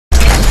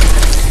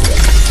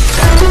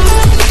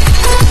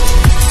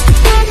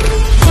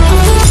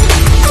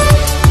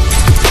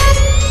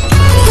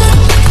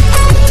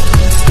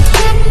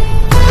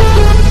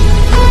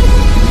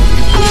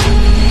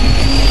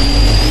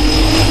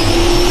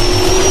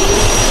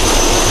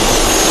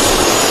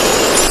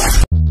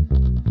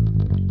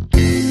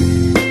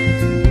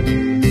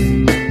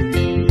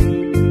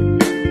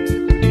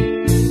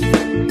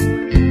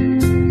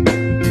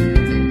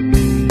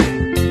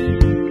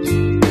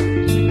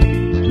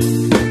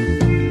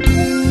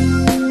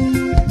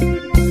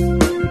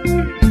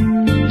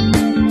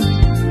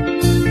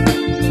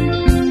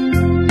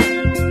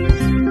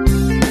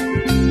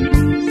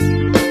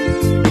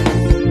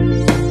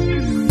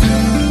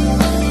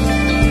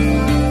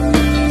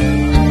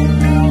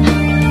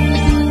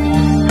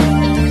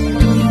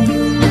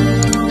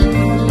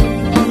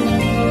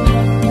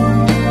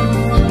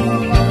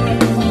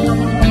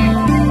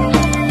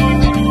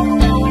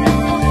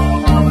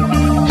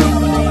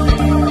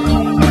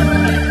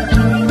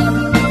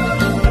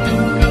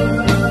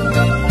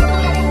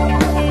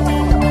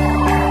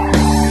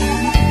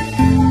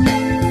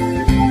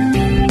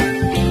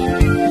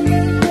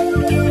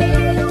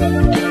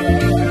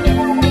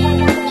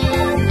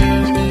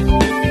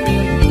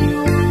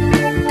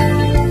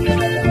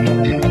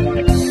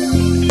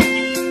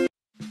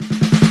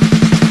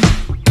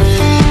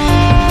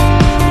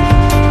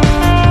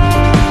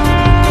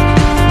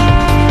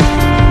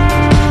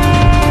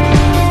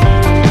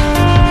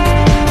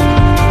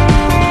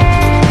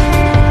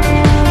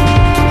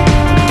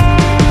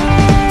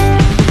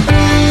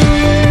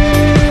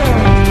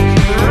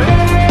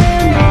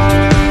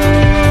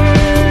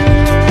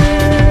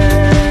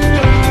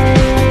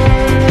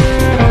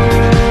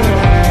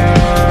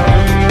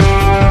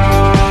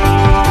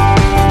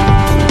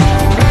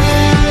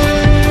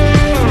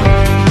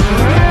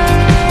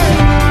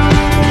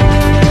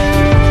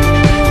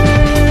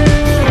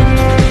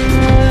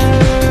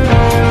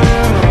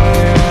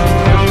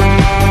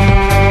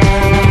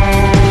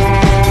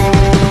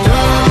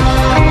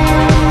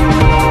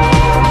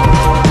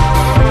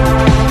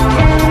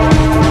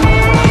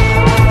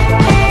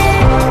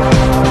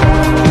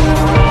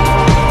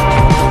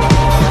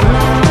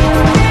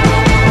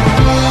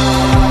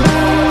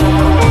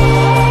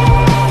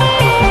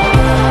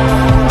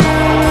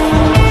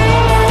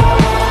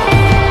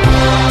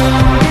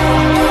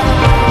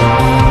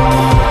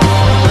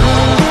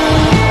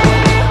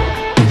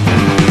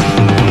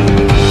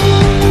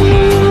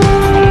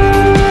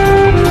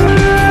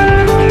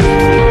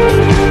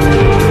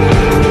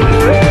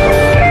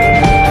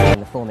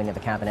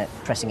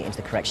pressing it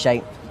into the correct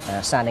shape,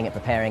 sanding it,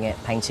 preparing it,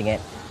 painting it,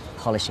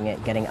 polishing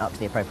it, getting it up to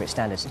the appropriate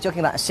standards. We're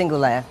talking about a single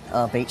layer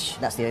of beech.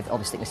 That's the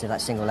obvious thickness of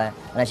that single layer.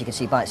 And as you can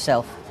see by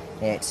itself,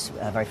 it's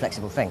a very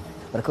flexible thing.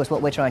 But of course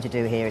what we're trying to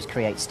do here is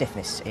create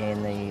stiffness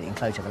in the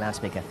enclosure of the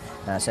loudspeaker.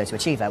 So to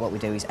achieve that, what we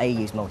do is A,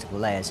 use multiple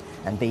layers,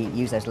 and B,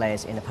 use those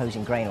layers in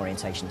opposing grain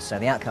orientations. So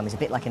the outcome is a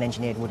bit like an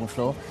engineered wooden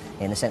floor,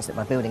 in the sense that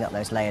by building up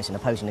those layers and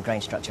opposing the grain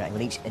structure, and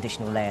with each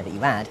additional layer that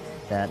you add,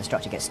 the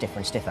structure gets stiffer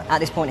and stiffer. At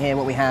this point here,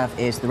 what we have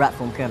is the rat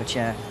form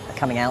curvature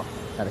coming out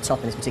at the top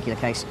in this particular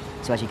case.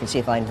 So as you can see,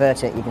 if I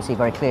invert it, you can see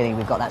very clearly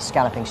we've got that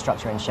scalloping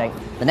structure in shape.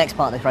 The next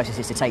part of the process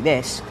is to take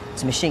this,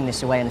 to machine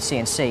this away on the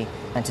CNC,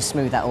 and to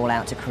smooth that all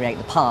out to create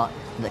the part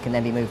that can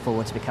then be moved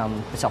forward to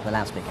become the top of the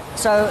loudspeaker.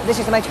 So this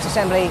is the matrix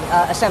assembly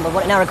assembled.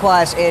 What it now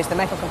requires is the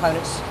metal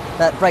components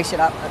that brace it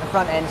up at the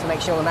front end to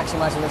make sure we're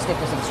maximising the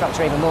stiffness of the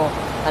structure even more.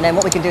 And then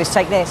what we can do is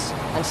take this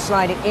and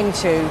slide it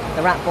into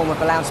the wrap form of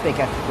the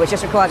loudspeaker, which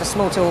just requires a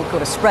small tool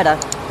called a spreader,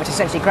 which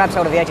essentially grabs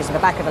hold of the edges of the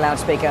back of the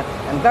loudspeaker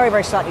and very,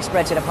 very slightly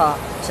spreads it apart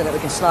so that we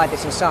can slide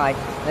this inside.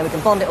 And then we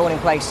can bond it all in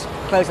place,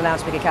 close the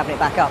loudspeaker cabinet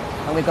back up,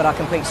 and we've got our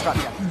complete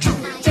structure.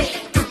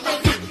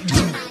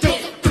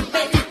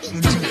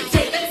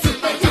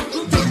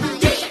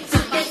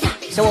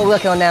 So what we're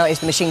working on now is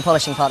the machine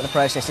polishing part of the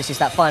process. This is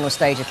that final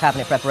stage of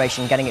cabinet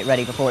preparation, getting it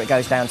ready before it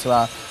goes down to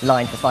our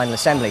line for final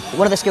assembly.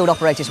 One of the skilled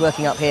operators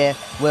working up here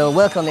will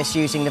work on this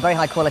using the very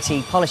high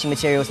quality polishing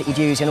materials that you'd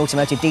use in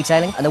automotive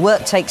detailing. And the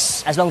work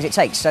takes as long as it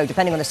takes, so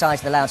depending on the size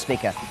of the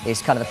loudspeaker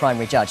is kind of the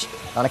primary judge.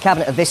 On a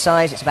cabinet of this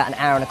size, it's about an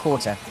hour and a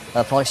quarter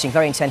of polishing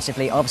very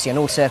intensively, obviously on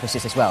all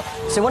surfaces as well.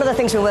 So one of the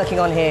things we're working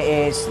on here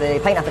is the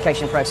paint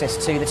application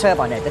process to the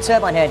turbine head. The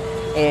turbine head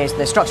is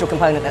the structural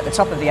component at the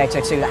top of the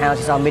 802 that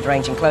houses our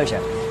mid-range enclosure.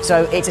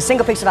 So it's a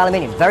single piece of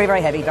aluminium, very,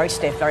 very heavy, very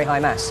stiff, very high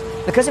mass.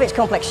 Because of its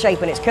complex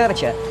shape and its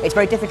curvature, it's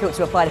very difficult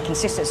to apply the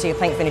consistency of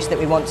paint finish that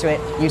we want to it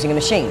using a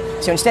machine.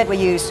 So instead we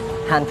use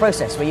hand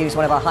process. We use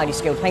one of our highly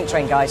skilled paint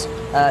trained guys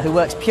who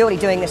works purely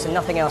doing this and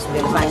nothing else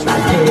within the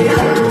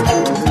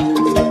factory.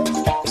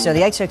 So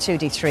the 802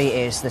 D3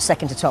 is the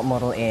second to top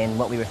model in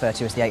what we refer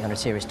to as the 800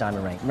 series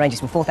diamond range. It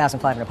ranges from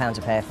 £4,500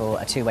 a pair for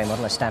a two-way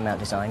model, a stand mount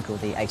design called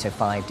the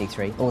 805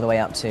 D3, all the way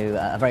up to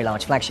a very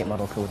large flagship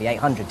model called the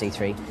 800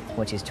 D3,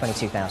 which is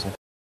 £22,000.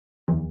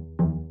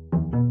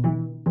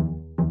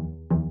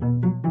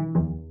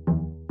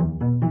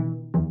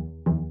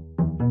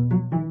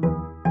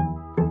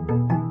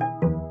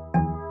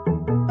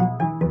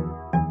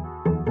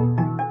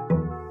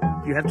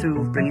 You have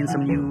to bring in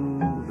some new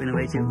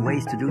innovative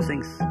ways to do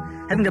things.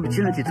 Having the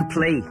opportunity to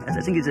play,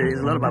 I think it's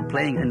a lot about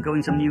playing and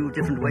going some new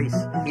different ways.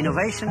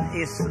 Innovation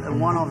is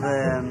one of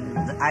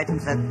the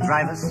items that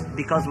drive us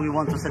because we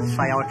want to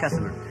satisfy our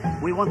customer.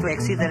 We want to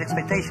exceed their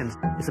expectations.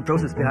 It's the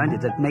process behind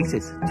it that makes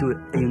it to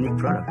a unique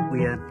product.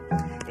 We are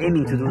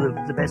aiming to do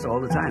the best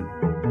all the time.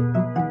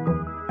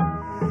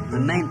 The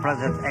main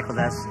product Echo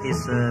does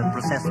is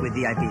processed with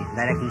DIP,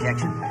 direct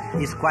injection.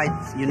 It's quite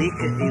unique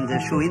in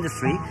the shoe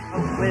industry.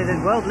 We're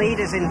the world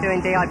leaders in doing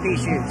DIP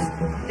shoes.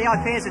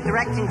 DIP is a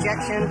direct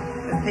injection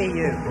of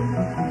PU.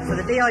 So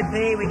the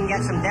DIP, we can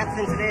get some depth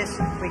into this,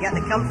 we get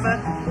the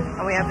comfort,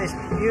 and we have this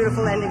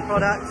beautiful ending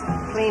product,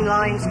 clean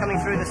lines coming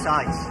through the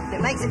sides. It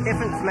makes it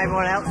different from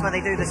everyone else where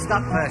they do the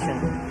stuck version.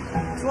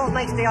 So what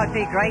makes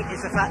DIP great is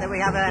the fact that we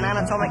have an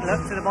anatomic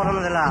look to the bottom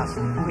of the last.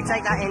 We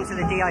take that into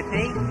the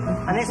DIP,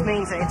 and this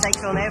means that it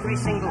takes on every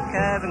single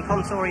curve and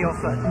contour of your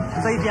foot.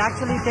 So if you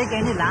actually take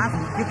any last,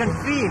 you can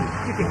feel,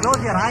 if you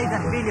close your eyes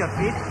and feel your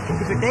feet,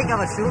 if you take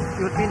our shoe,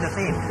 you will feel the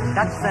same.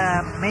 That's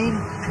the main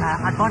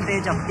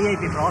advantage of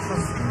DIP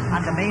process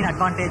and the main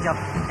advantage of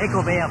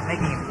Echo way of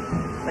making it.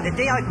 But the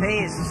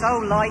DIP is so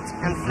light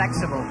and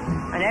flexible,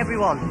 and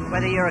everyone,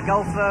 whether you're a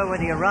golfer,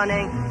 whether you're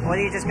running, or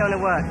whether you're just going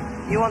to work,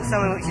 you want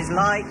something which is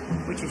light,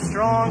 which is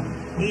strong,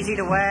 easy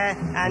to wear,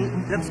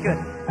 and looks good.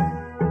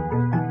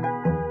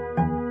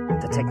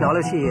 The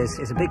technology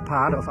is a big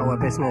part of our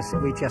business.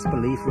 We just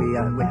believe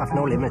we have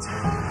no limits.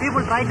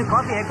 People try to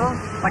copy Echo,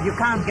 but you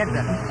can't get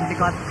that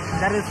because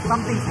there is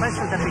something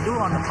special that we do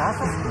on the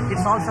process.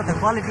 It's also the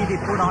quality we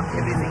put on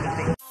every single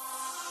thing.